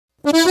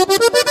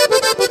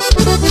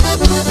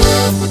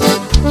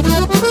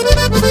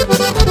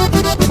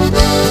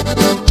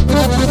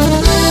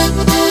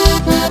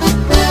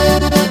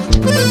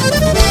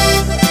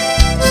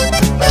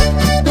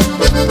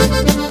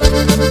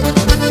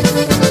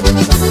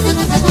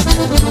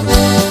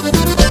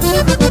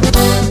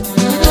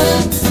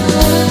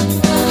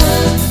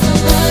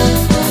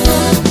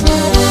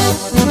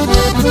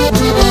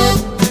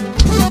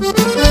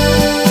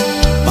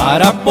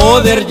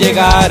poder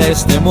llegar a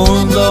este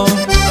mundo.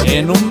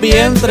 En un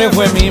vientre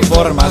fue mi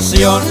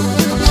formación,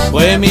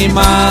 fue mi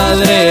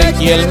madre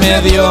quien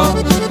me dio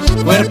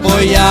cuerpo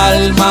y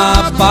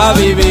alma pa'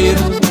 vivir.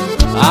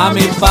 A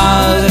mi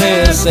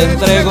padre se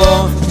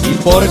entregó y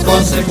por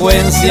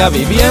consecuencia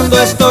viviendo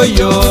estoy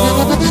yo.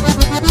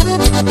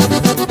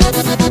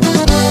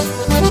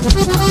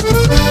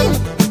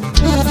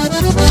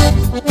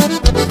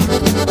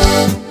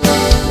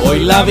 Hoy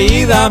la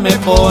vida me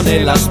pone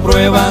las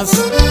pruebas,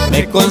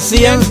 me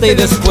consiente y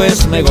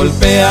después me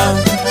golpea.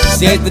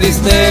 Si hay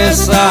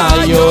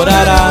tristeza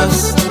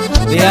llorarás,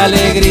 de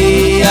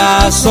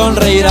alegría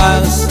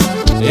sonreirás.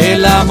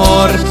 El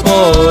amor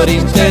por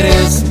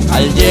interés,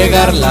 al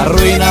llegar la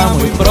ruina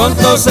muy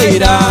pronto se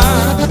irá.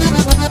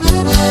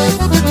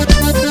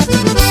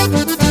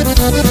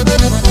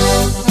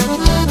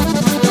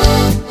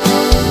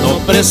 No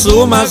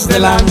presumas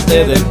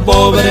delante del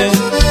pobre,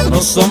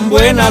 no son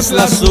buenas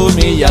las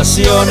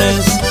humillaciones.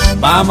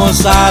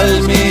 Vamos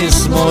al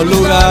mismo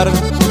lugar,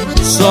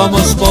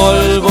 somos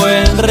polvo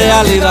en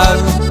realidad.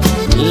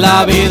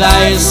 La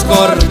vida es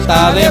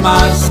corta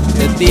además,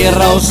 de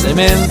tierra o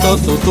cemento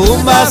tu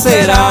tumba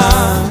será.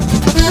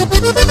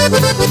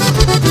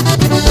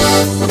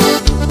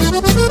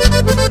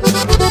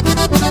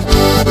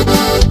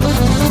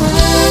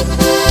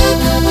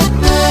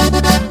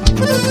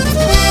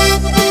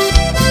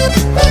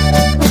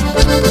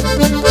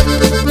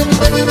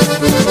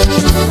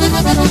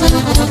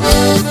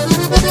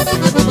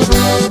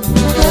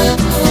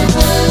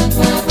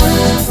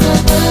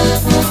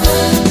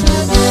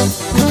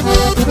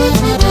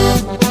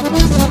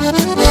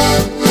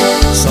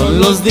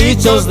 Los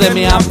dichos de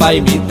mi apa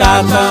y mi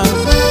tata,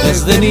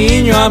 desde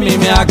niño a mí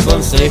me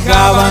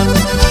aconsejaban.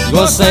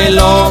 Goza el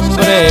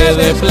hombre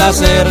de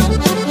placer,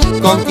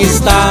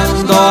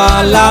 conquistando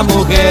a la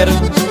mujer.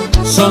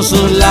 Son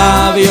sus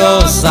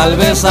labios al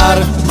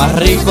besar, más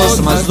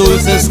ricos, más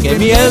dulces que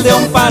miel de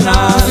un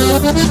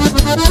panal.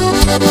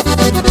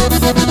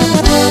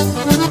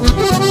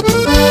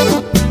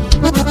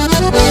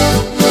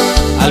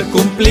 Al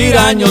cumplir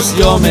años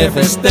yo me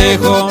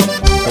festejo,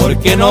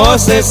 porque no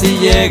sé si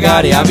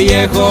llegaré a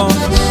viejo.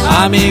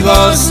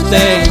 Amigos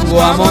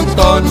tengo a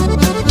montón,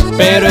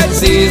 pero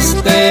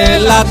existe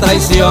la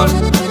traición.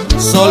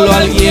 Solo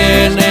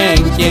alguien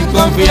en quien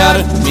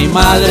confiar, mi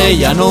madre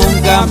ya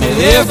nunca me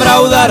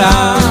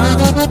defraudará.